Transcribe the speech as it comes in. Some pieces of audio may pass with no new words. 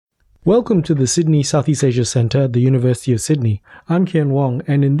Welcome to the Sydney Southeast Asia Centre at the University of Sydney. I'm Kian Wong,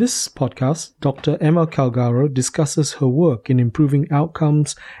 and in this podcast, Dr. Emma Calgaro discusses her work in improving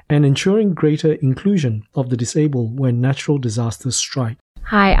outcomes and ensuring greater inclusion of the disabled when natural disasters strike.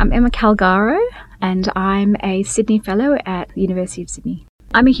 Hi, I'm Emma Calgaro, and I'm a Sydney Fellow at the University of Sydney.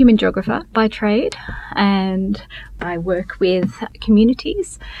 I'm a human geographer by trade, and I work with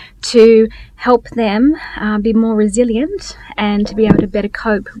communities to help them be more resilient and to be able to better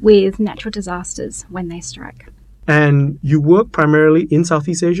cope with natural disasters when they strike. And you work primarily in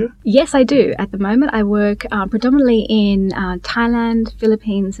Southeast Asia? Yes, I do. At the moment, I work predominantly in Thailand,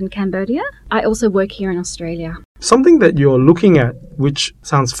 Philippines, and Cambodia. I also work here in Australia. Something that you're looking at, which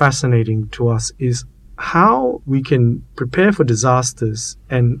sounds fascinating to us, is how we can prepare for disasters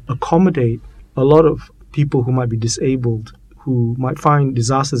and accommodate a lot of people who might be disabled, who might find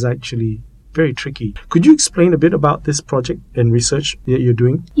disasters actually very tricky. Could you explain a bit about this project and research that you're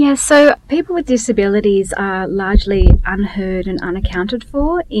doing? Yeah, so people with disabilities are largely unheard and unaccounted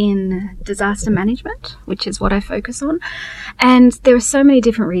for in disaster management, which is what I focus on. And there are so many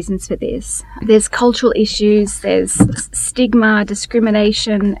different reasons for this. There's cultural issues, there's stigma,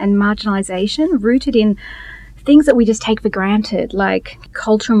 discrimination, and marginalisation rooted in things that we just take for granted, like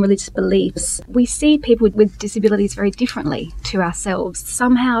cultural and religious beliefs. We see people with disabilities very differently to ourselves.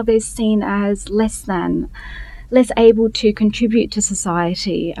 Somehow they're seen as less able to contribute to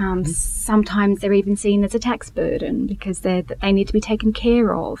society. Sometimes they're even seen as a tax burden because they need to be taken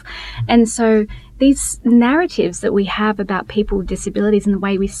care of. And so these narratives that we have about people with disabilities and the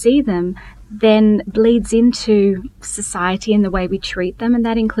way we see them then bleeds into society and the way we treat them, and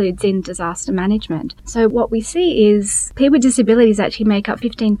that includes in disaster management. So what we see is people with disabilities actually make up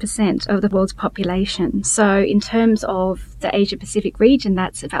 15% of the world's population. So in terms of the Asia-Pacific region,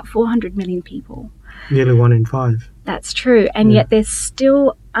 that's about 400 million people. Nearly 1 in 5. That's true, and yet they're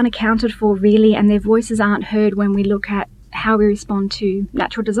still unaccounted for really, and their voices aren't heard when we look at how we respond to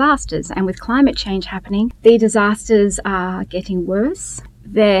natural disasters. And with climate change happening, the disasters are getting worse.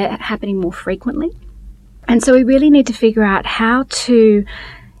 They're happening more frequently. And so we really need to figure out how to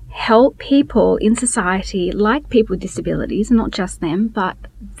help people in society, like people with disabilities, not just them, but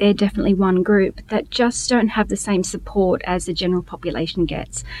they're definitely one group that just don't have the same support as the general population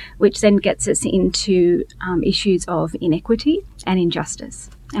gets, which then gets us into issues of inequity and injustice.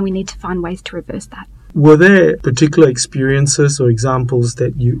 And we need to find ways to reverse that. Were there particular experiences or examples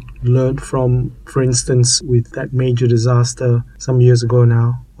that you learned from, for instance, with that major disaster some years ago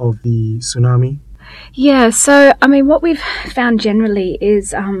now of the tsunami? Yeah, so, what we've found generally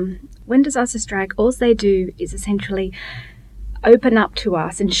is when disasters strike, all they do is essentially open up to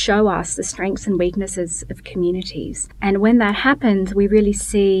us and show us the strengths and weaknesses of communities. And when that happens, we really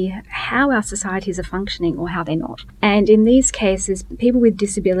see how our societies are functioning or how they're not. And in these cases, people with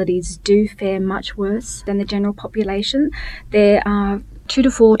disabilities do fare much worse than the general population. They are 2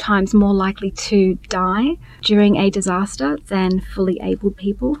 to 4 times more likely to die during a disaster than fully able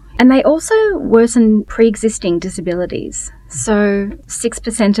people. And they also worsen pre-existing disabilities. So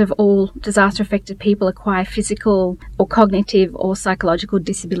 6% of all disaster-affected people acquire physical or cognitive or psychological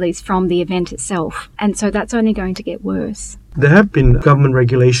disabilities from the event itself. And so that's only going to get worse. There have been government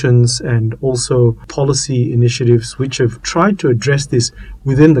regulations and also policy initiatives which have tried to address this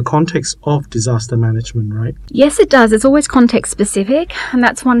within the context of disaster management, right? Yes, it does. It's always context specific. And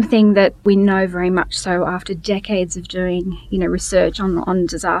that's one thing that we know very much so after decades of doing, research on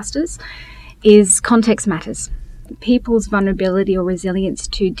disasters, is context matters. People's vulnerability or resilience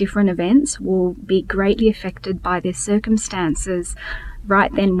to different events will be greatly affected by their circumstances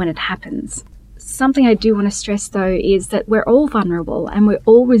right then when it happens. Something I do want to stress, though, is that we're all vulnerable and we're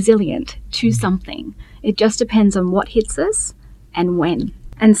all resilient to something. It just depends on what hits us and when.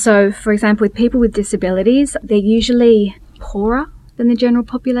 And so, for example, with people with disabilities, they're usually poorer than the general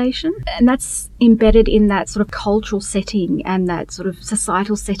population. And that's embedded in that sort of cultural setting and that sort of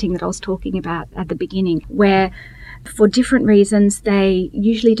societal setting that I was talking about at the beginning, where for different reasons, they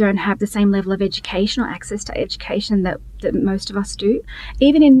usually don't have the same level of education or access to education that most of us do.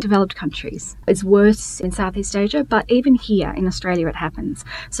 Even in developed countries, it's worse in Southeast Asia, but even here in Australia it happens.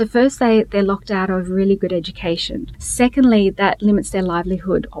 So first, they're locked out of really good education. Secondly, that limits their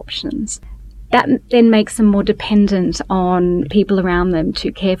livelihood options. That then makes them more dependent on people around them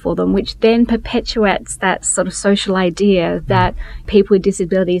to care for them, which then perpetuates that sort of social idea that people with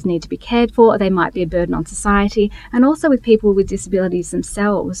disabilities need to be cared for, or they might be a burden on society. And also with people with disabilities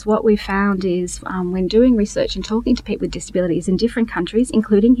themselves, what we found is when doing research and talking to people with disabilities in different countries,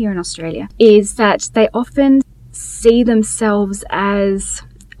 including here in Australia, is that they often see themselves as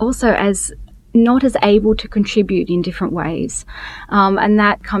not as able to contribute in different ways. And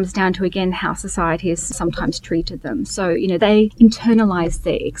that comes down to, again, how society has sometimes treated them. So, they internalize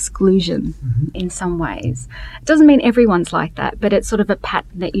their exclusion in some ways. It doesn't mean everyone's like that, but it's sort of a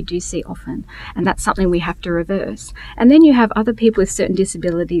pattern that you do see often. And that's something we have to reverse. And then you have other people with certain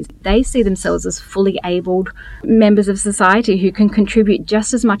disabilities. They see themselves as fully abled members of society who can contribute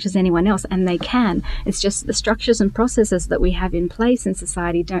just as much as anyone else, and they can. It's just the structures and processes that we have in place in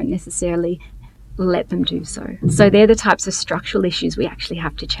society don't necessarily let them do so. So they're the types of structural issues we actually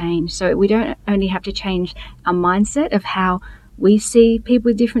have to change. So we don't only have to change our mindset of how we see people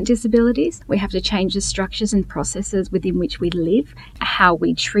with different disabilities. We have to change the structures and processes within which we live, how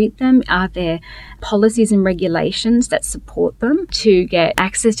we treat them. Are there policies and regulations that support them to get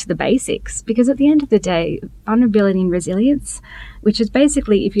access to the basics? Because at the end of the day, vulnerability and resilience, which is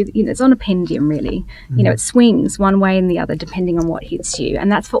basically, it's on a pendulum really. It swings one way and the other depending on what hits you.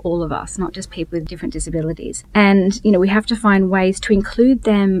 And that's for all of us, not just people with different disabilities. And, we have to find ways to include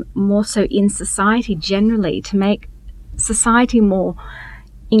them more so in society generally, to make society more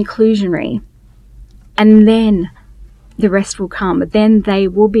inclusionary, and then the rest will come. Then they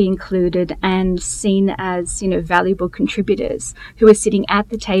will be included and seen as, valuable contributors who are sitting at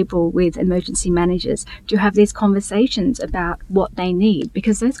the table with emergency managers to have these conversations about what they need,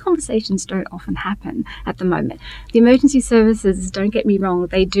 because those conversations don't often happen at the moment. The emergency services, don't get me wrong,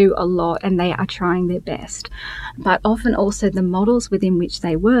 they do a lot and they are trying their best, but often also the models within which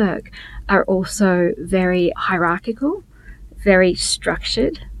they work are also very hierarchical, very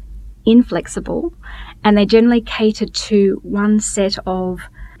structured, inflexible, and they generally cater to one set of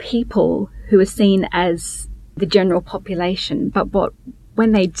people who are seen as the general population. But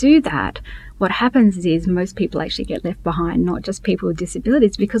when they do that, what happens is most people actually get left behind, not just people with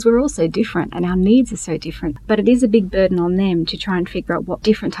disabilities, because we're all so different and our needs are so different. But it is a big burden on them to try and figure out what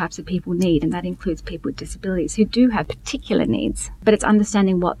different types of people need, and that includes people with disabilities who do have particular needs. But it's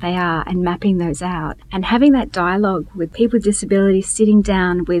understanding what they are and mapping those out and having that dialogue with people with disabilities, sitting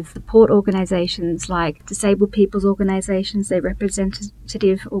down with support organisations like disabled people's organisations, their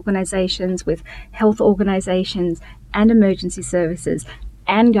representative organisations, with health organisations and emergency services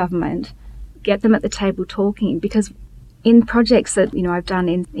and government. Get them at the table talking, because in projects that I've done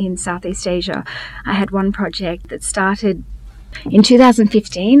in Southeast Asia, I had one project that started in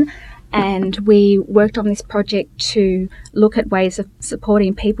 2015, and we worked on this project to look at ways of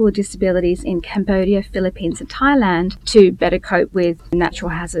supporting people with disabilities in Cambodia, Philippines and Thailand to better cope with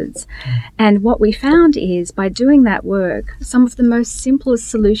natural hazards. And what we found is, by doing that work, some of the most simplest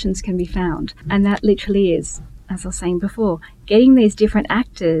solutions can be found, and that literally is, as I was saying before, getting these different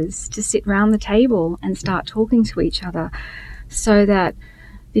actors to sit around the table and start talking to each other, so that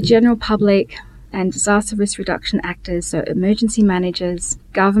the general public and disaster risk reduction actors, so emergency managers,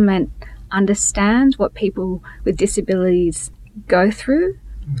 government, understand what people with disabilities go through,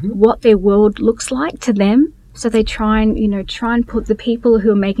 what their world looks like to them. So they try and put the people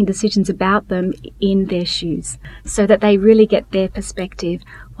who are making decisions about them in their shoes, so that they really get their perspective.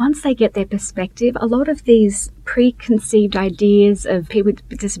 Once they get their perspective, a lot of these preconceived ideas of people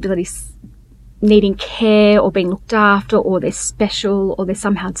with disabilities needing care or being looked after, or they're special, or they're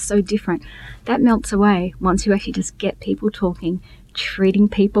somehow so different, that melts away once you actually just get people talking, treating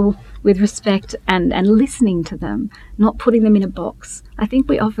people with respect and listening to them, not putting them in a box. I think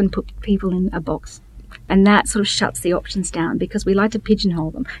we often put people in a box, and that sort of shuts the options down, because we like to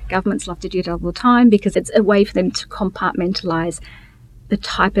pigeonhole them. Governments love to do it all the time because it's a way for them to compartmentalise the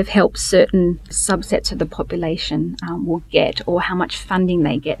type of help certain subsets of the population will get, or how much funding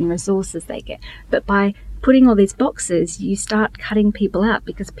they get and resources they get. But by putting all these boxes, you start cutting people out,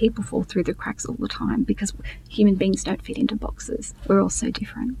 because people fall through the cracks all the time, because human beings don't fit into boxes. We're all so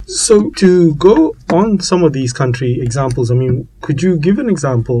different. So to go on some of these country examples, could you give an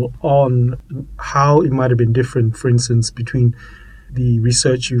example on how it might have been different, for instance, between the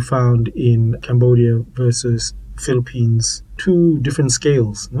research you found in Cambodia versus Philippines? Two different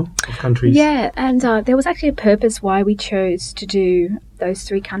scales, of countries. Yeah, and there was actually a purpose why we chose to do those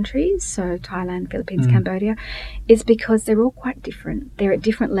three countries, so Thailand, Philippines, Cambodia, is because they're all quite different. They're at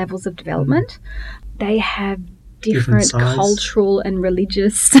different levels of development. They have different cultural and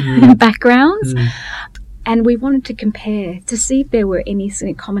religious backgrounds. And we wanted to compare to see if there were any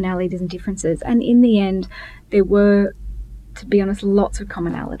sort of commonalities and differences. And in the end, there were, to be honest, lots of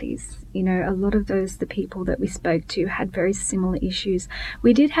commonalities. You know, a lot of the people that we spoke to had very similar issues.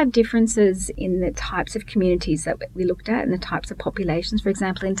 We did have differences in the types of communities that we looked at and the types of populations. For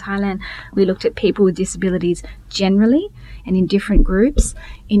example, in Thailand, we looked at people with disabilities generally and in different groups.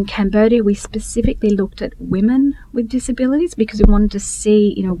 In Cambodia, we specifically looked at women with disabilities because we wanted to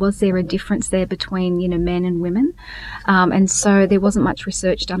see, you know, was there a difference there between, you know, men and women? And so there wasn't much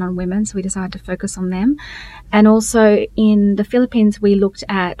research done on women, so we decided to focus on them. And also in the Philippines, we looked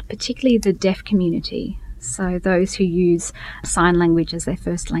at particularly the deaf community. So those who use sign language as their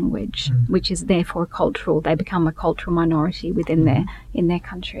first language, which is therefore they become a cultural minority within their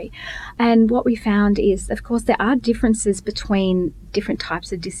country. And what we found is, of course, there are differences between different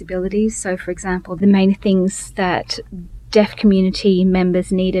types of disabilities. So, for example, the main things that deaf community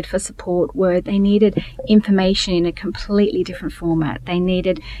members needed for support were they needed information in a completely different format. They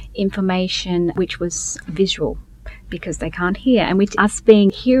needed information which was visual, because they can't hear. And with us being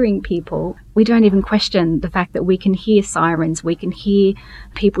hearing people, we don't even question the fact that we can hear sirens, we can hear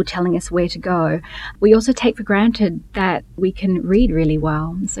people telling us where to go. We also take for granted that we can read really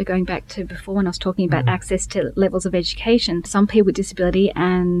well. So going back to before when I was talking about access to levels of education, some people with disability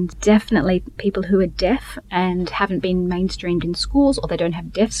and definitely people who are deaf and haven't been mainstreamed in schools, or they don't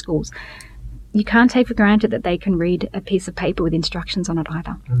have deaf schools, you can't take for granted that they can read a piece of paper with instructions on it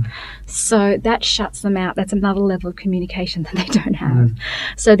either. So that shuts them out. That's another level of communication that they don't have.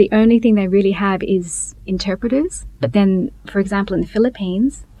 So the only thing they really have is interpreters. But then, for example, in the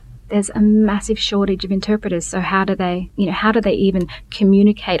Philippines, there's a massive shortage of interpreters. So how do they even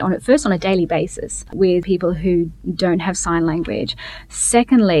communicate on a daily basis with people who don't have sign language?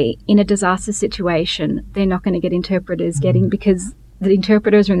 Secondly, in a disaster situation, they're not going to get interpreters because the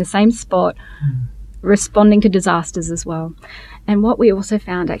interpreters are in the same spot responding to disasters as well. And what we also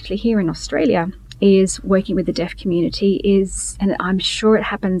found actually here in Australia is working with the deaf community is, and I'm sure it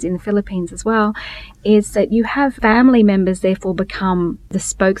happens in the Philippines as well, is that you have family members therefore become the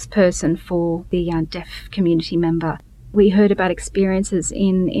spokesperson for the deaf community member. We heard about experiences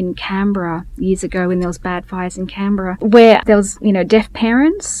in Canberra years ago when there was bad fires in Canberra where there was, you know, deaf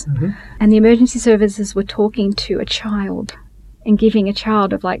parents and the emergency services were talking to a child and giving a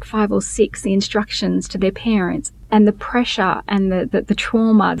child of like 5 or 6 the instructions to their parents. And the pressure and the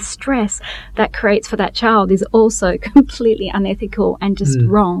trauma, the stress that creates for that child is also completely unethical and just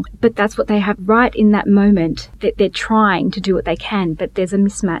wrong. But that's what they have right in that moment, that they're trying to do what they can, but there's a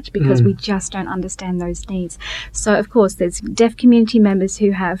mismatch because we just don't understand those needs. So, of course, there's deaf community members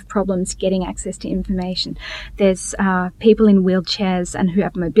who have problems getting access to information. There's people in wheelchairs and who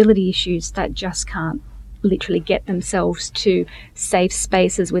have mobility issues that just can't literally get themselves to safe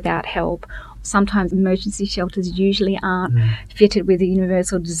spaces without help. Sometimes emergency shelters usually aren't fitted with a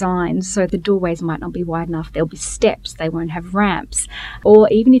universal design, so the doorways might not be wide enough. There'll be steps, they won't have ramps. Or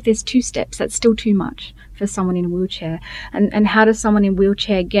even if there's 2 steps, that's still too much for someone in a wheelchair. And how does someone in a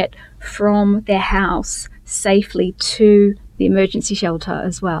wheelchair get from their house safely to the emergency shelter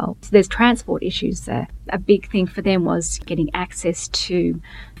as well? So there's transport issues there. A big thing for them was getting access to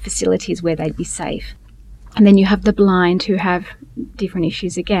facilities where they'd be safe. And then you have the blind who have different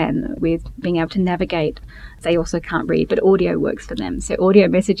issues again with being able to navigate. They also can't read, but audio works for them. So audio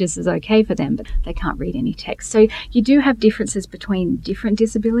messages is okay for them, but they can't read any text. So you do have differences between different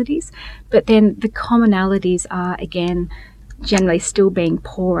disabilities, but then the commonalities are, again, generally still being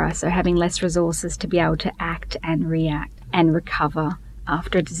poorer, so having less resources to be able to act and react and recover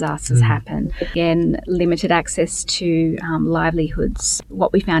after disasters happen. Again, limited access to livelihoods.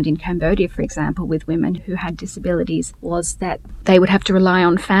 What we found in Cambodia, for example, with women who had disabilities was that they would have to rely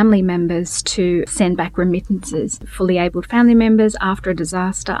on family members to send back remittances. Fully abled family members after a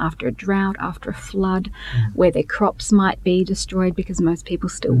disaster, after a drought, after a flood, where their crops might be destroyed because most people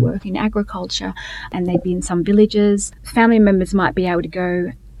still work in agriculture and they'd be in some villages. Family members might be able to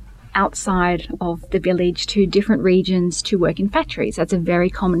go outside of the village to different regions to work in factories. That's a very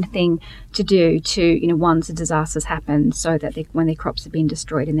common thing to do once the disasters happen, so that when their crops have been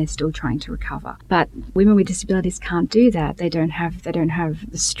destroyed and they're still trying to recover. But women with disabilities can't do that. They don't have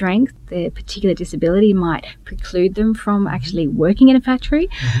the strength. Their particular disability might preclude them from actually working in a factory.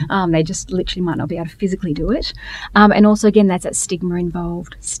 They just literally might not be able to physically do it. And also, again, there's that stigma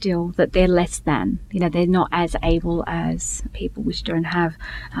involved still, that they're less than. They're not as able as people which don't have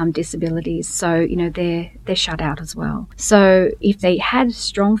disabilities. So, they're shut out as well. So if they had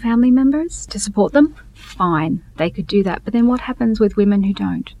strong family members to support them, fine, they could do that. But then what happens with women who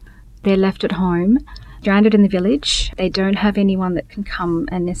don't? They're left at home, stranded in the village. They don't have anyone that can come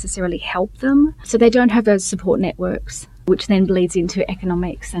and necessarily help them. So they don't have those support networks which then bleeds into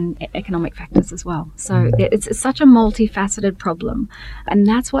economics and economic factors as well. So it's such a multifaceted problem. And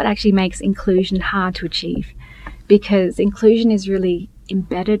that's what actually makes inclusion hard to achieve, because inclusion is really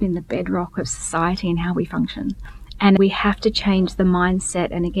embedded in the bedrock of society and how we function. And we have to change the mindset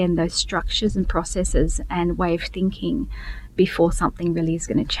and, again, those structures and processes and way of thinking before something really is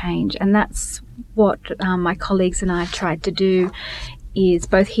going to change. And that's what my colleagues and I have tried to do, is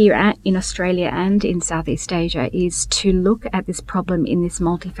both here in Australia and in Southeast Asia, is to look at this problem in this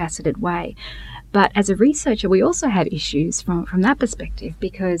multifaceted way. But as a researcher, we also have issues from that perspective,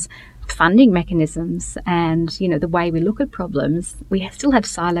 because funding mechanisms and, the way we look at problems, we still have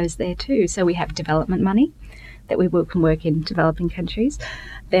silos there too. So we have development money that we can work in developing countries.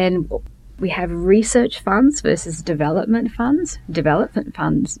 Then we have research funds versus development funds. Development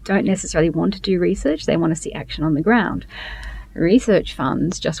funds don't necessarily want to do research. They want to see action on the ground. Research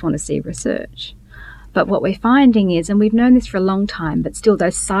funds just want to see research. But what we're finding is, and we've known this for a long time, but still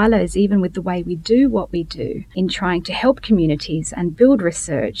those silos, even with the way we do what we do in trying to help communities and build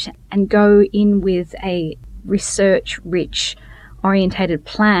research and go in with a research-rich orientated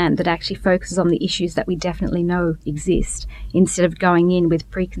plan that actually focuses on the issues that we definitely know exist, instead of going in with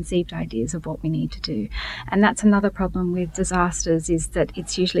preconceived ideas of what we need to do. And that's another problem with disasters, is that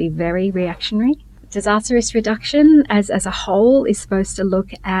it's usually very reactionary. Disaster risk reduction as a whole is supposed to look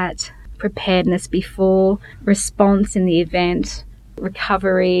at preparedness before, response in the event,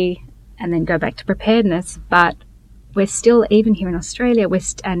 recovery, and then go back to preparedness. But we're still, even here in Australia,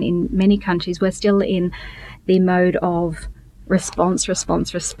 and in many countries, we're still in the mode of response,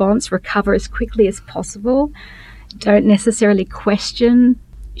 recover as quickly as possible. Don't necessarily question,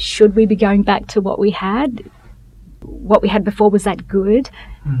 should we be going back to what we had? What we had before, was that good?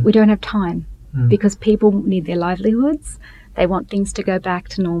 We don't have time, because people need their livelihoods. They want things to go back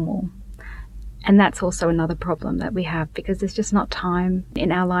to normal. And that's also another problem that we have, because there's just not time.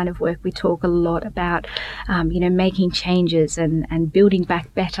 In our line of work, we talk a lot about, making changes and building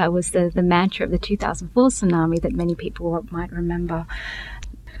back better was the mantra of the 2004 tsunami that many people might remember.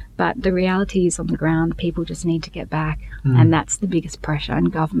 But the reality is, on the ground, people just need to get back. And that's the biggest pressure.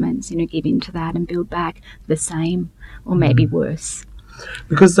 And governments, give in to that and build back the same or maybe worse.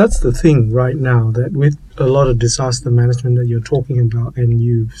 Because that's the thing right now, that with a lot of disaster management that you're talking about, and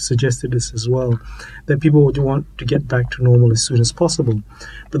you've suggested this as well, that people would want to get back to normal as soon as possible.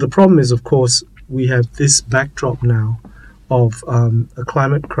 But the problem is, of course, we have this backdrop now of a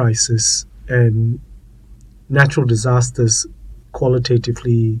climate crisis and natural disasters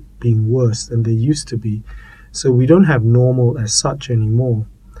qualitatively being worse than they used to be. So we don't have normal as such anymore.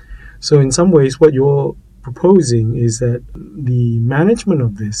 So in some ways, what you're proposing is that the management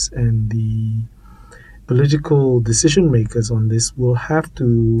of this and the political decision makers on this will have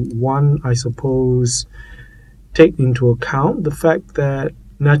to, one, I suppose, take into account the fact that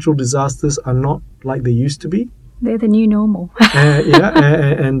natural disasters are not like they used to be. They're the new normal.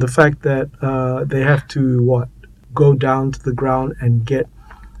 And the fact that they have to go down to the ground and get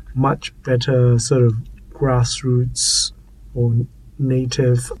much better sort of grassroots or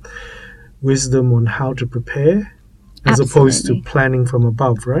native wisdom on how to prepare, as opposed to planning from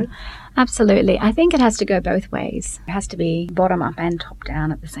above, right? Absolutely. I think it has to go both ways. It has to be bottom up and top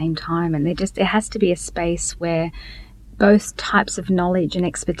down at the same time. And there has to be a space where both types of knowledge and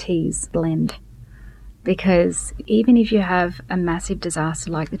expertise blend. Because even if you have a massive disaster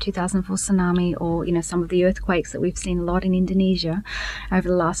like the 2004 tsunami, or some of the earthquakes that we've seen a lot in Indonesia over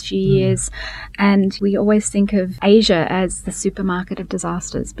the last few years, and we always think of Asia as the supermarket of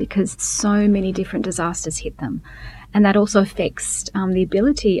disasters, because so many different disasters hit them. And that also affects the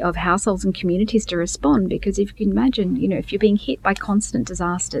ability of households and communities to respond, because if you can imagine, if you're being hit by constant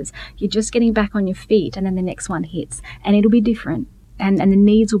disasters, you're just getting back on your feet, and then the next one hits, and it'll be different. And the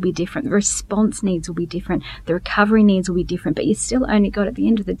needs will be different. The response needs will be different. The recovery needs will be different. But you still only got, at the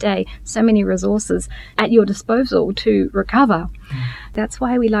end of the day, so many resources at your disposal to recover. That's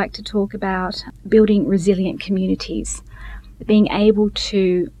why we like to talk about building resilient communities, being able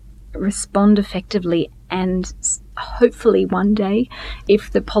to respond effectively, and hopefully one day, if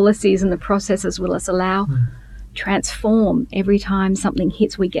the policies and the processes will us allow, transform. Every time something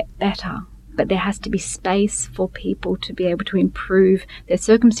hits, we get better. But there has to be space for people to be able to improve their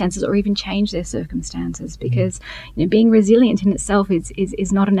circumstances or even change their circumstances, because being resilient in itself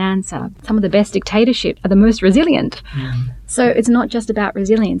is not an answer. Some of the best dictatorships are the most resilient. So it's not just about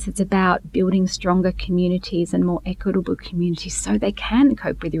resilience, it's about building stronger communities and more equitable communities so they can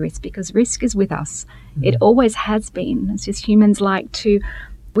cope with the risk, because risk is with us. It always has been. It's just humans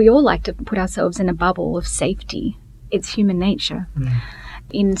we all like to put ourselves in a bubble of safety. It's human nature.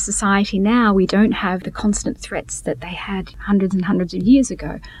 In society now, we don't have the constant threats that they had hundreds and hundreds of years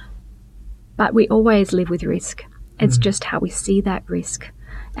ago. But we always live with risk. It's just how we see that risk.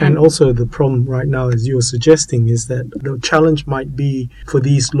 And also the problem right now, as you're suggesting, is that the challenge might be for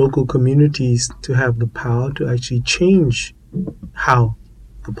these local communities to have the power to actually change how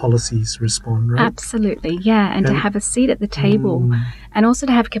the policies respond, right? Absolutely, yeah, and to have a seat at the table, and also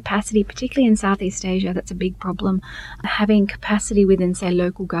to have capacity, particularly in Southeast Asia, that's a big problem, having capacity within, say,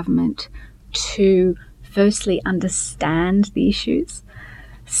 local government to firstly understand the issues,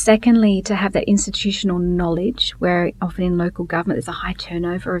 secondly, to have that institutional knowledge, where often in local government there's a high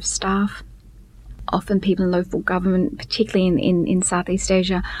turnover of staff. Often people in local government, particularly in Southeast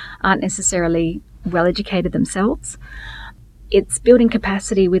Asia, aren't necessarily well educated themselves. It's building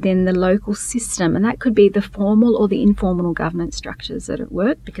capacity within the local system, and that could be the formal or the informal governance structures that at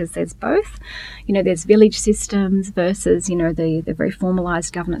work, because there's both. You know, there's village systems versus, you know, the very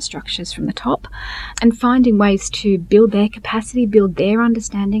formalised governance structures from the top, and finding ways to build their capacity, build their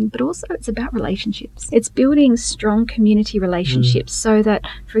understanding, but also it's about relationships. It's building strong community relationships so that,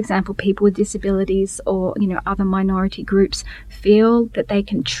 for example, people with disabilities or, you know, other minority groups feel that they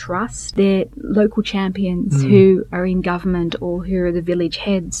can trust their local champions who are in government or who are the village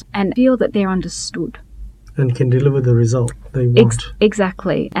heads, and feel that they're understood. And can deliver the result they want.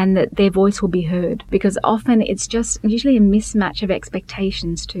 Exactly, and that their voice will be heard. Because often it's just usually a mismatch of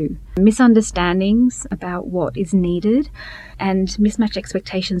expectations too. Misunderstandings about what is needed and mismatched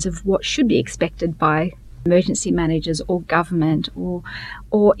expectations of what should be expected by emergency managers or government,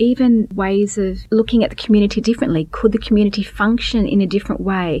 or even ways of looking at the community differently. Could the community function in a different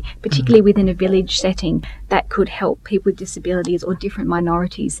way, particularly within a village setting, that could help people with disabilities or different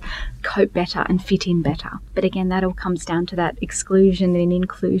minorities cope better and fit in better? But again, that all comes down to that exclusion and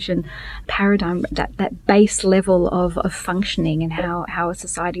inclusion paradigm, that base level of functioning and how a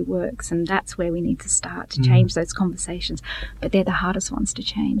society works. And that's where we need to start to change those conversations. But they're the hardest ones to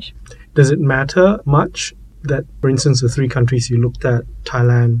change. Does it matter much that, for instance, the three countries you looked at,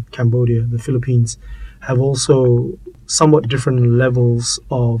 Thailand, Cambodia, the Philippines, have also somewhat different levels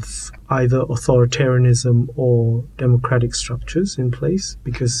of either authoritarianism or democratic structures in place?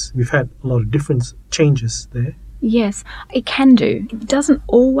 Because we've had a lot of different changes there. Yes, it can do. It doesn't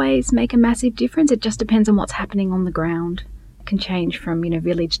always make a massive difference. It just depends on what's happening on the ground. It can change from, you know,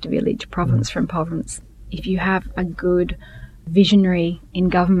 village to village, province from province. If you have a good visionary in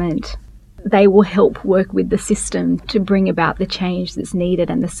government, they will help work with the system to bring about the change that's needed,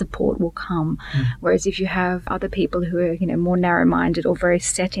 and the support will come. Whereas if you have other people who are, you know, more narrow-minded or very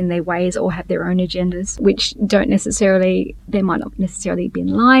set in their ways or have their own agendas, which don't necessarily, they might not necessarily be in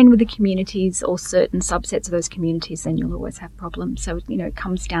line with the communities or certain subsets of those communities, then you'll always have problems. So, you know, it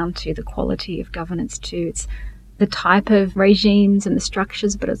comes down to the quality of governance too. It's the type of regimes and the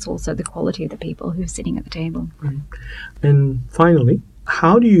structures, but it's also the quality of the people who are sitting at the table. Right. And finally,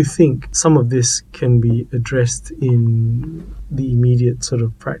 how do you think some of this can be addressed in the immediate sort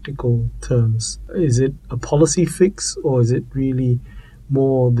of practical terms? Is it a policy fix, or is it really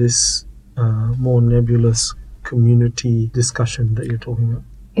more this more nebulous community discussion that you're talking about?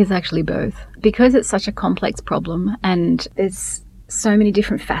 It's actually both. Because it's such a complex problem and there's so many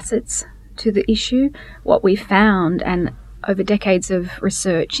different facets to the issue, what we found, and over decades of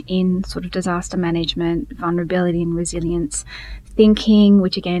research in sort of disaster management, vulnerability and resilience thinking,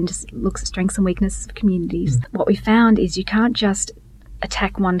 which again just looks at strengths and weaknesses of communities, what we found is you can't just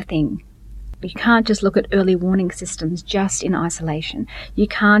attack one thing. You can't just look at early warning systems just in isolation. You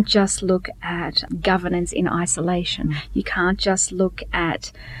can't just look at governance in isolation. You can't just look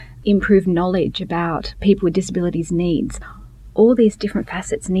at improved knowledge about people with disabilities' needs. All these different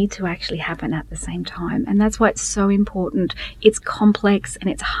facets need to actually happen at the same time. And that's why it's so important. It's complex and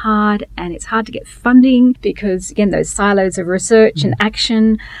it's hard to get funding because, again, those silos of research and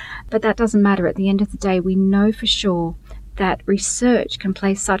action. But that doesn't matter. At the end of the day, we know for sure that research can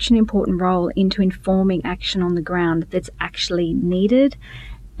play such an important role into informing action on the ground that's actually needed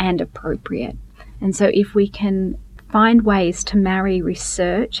and appropriate. And so if we can find ways to marry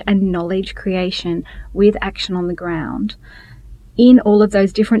research and knowledge creation with action on the ground, in all of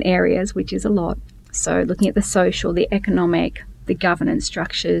those different areas, which is a lot. So looking at the social, the economic, the governance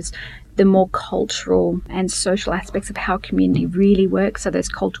structures, the more cultural and social aspects of how community really works. So those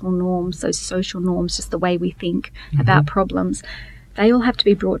cultural norms, those social norms, just the way we think about problems, they all have to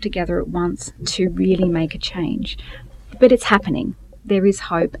be brought together at once to really make a change. But it's happening. There is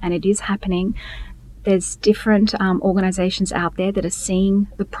hope and it is happening. There's different organisations out there that are seeing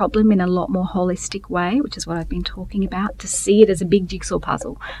the problem in a lot more holistic way, which is what I've been talking about, to see it as a big jigsaw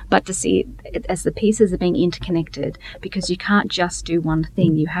puzzle, but to see it as the pieces are being interconnected, because you can't just do one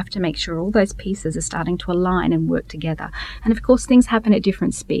thing. You have to make sure all those pieces are starting to align and work together. And of course, things happen at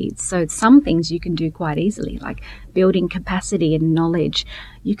different speeds. So some things you can do quite easily, like building capacity and knowledge.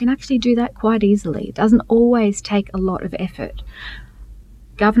 You can actually do that quite easily. It doesn't always take a lot of effort.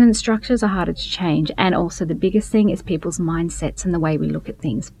 Governance structures are harder to change, and also the biggest thing is people's mindsets and the way we look at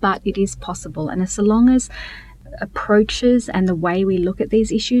things. But it is possible, and so long as approaches and the way we look at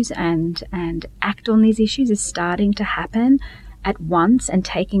these issues and act on these issues is starting to happen at once, and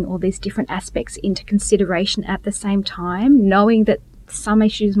taking all these different aspects into consideration at the same time, knowing that some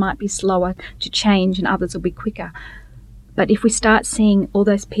issues might be slower to change and others will be quicker. But if we start seeing all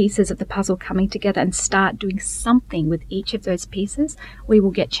those pieces of the puzzle coming together and start doing something with each of those pieces, we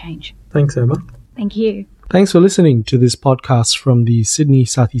will get change. Thanks, Emma. Thank you. Thanks for listening to this podcast from the Sydney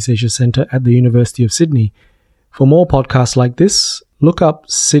Southeast Asia Centre at the University of Sydney. For more podcasts like this, look up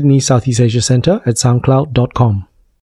Sydney Southeast Asia Centre at soundcloud.com.